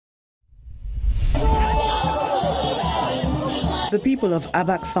The people of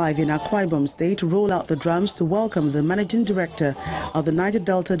Abak 5 in Akwa Ibom State roll out the drums to welcome the Managing Director of the Niger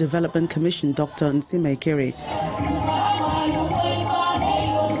Delta Development Commission, Dr. Nsime Kere.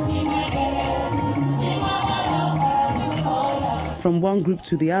 From one group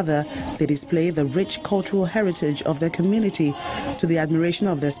to the other, they display the rich cultural heritage of their community to the admiration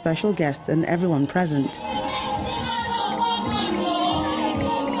of their special guests and everyone present.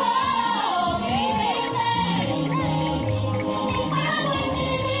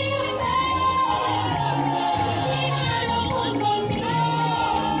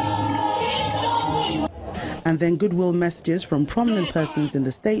 And then goodwill messages from prominent persons in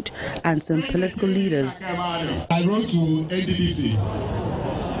the state and some political leaders. I wrote to NDDC,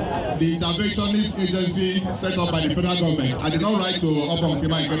 the interventionist agency set up by the federal government. I did not write to Obama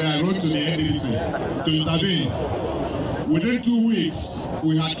Nsime Kere, I wrote to the NDDC to intervene. Within 2 weeks,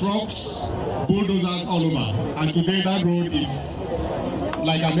 we had trucks, bulldozers all over, and today that road is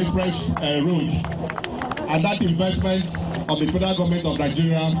like an express road. And that investment of the federal government of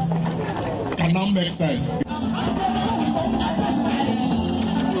Nigeria can now make sense.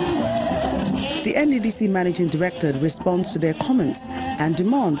 The NDDC Managing Director responds to their comments and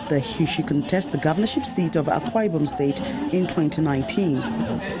demands that he should contest the governorship seat of Akwa Ibom State in 2019.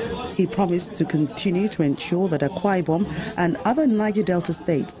 He promised to continue to ensure that Akwa Ibom and other Niger Delta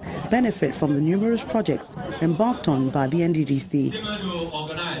states benefit from the numerous projects embarked on by the NDDC.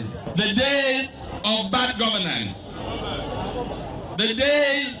 The days of bad governance, the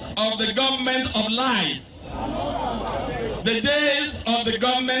days of the government of lies, the days of the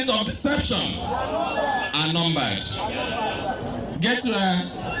government of deception are numbered. Get your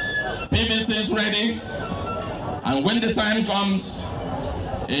PVCs ready, and when the time comes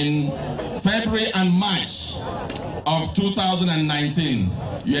in February and March of 2019,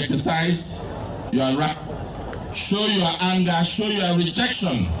 you exercise your right, show your anger, show your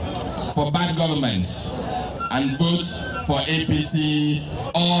rejection for bad government, and vote for APC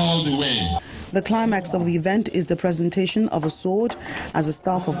all the way. The climax of the event is the presentation of a sword as a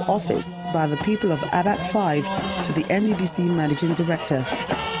staff of office by the people of Abak 5 to the NDDC Managing Director.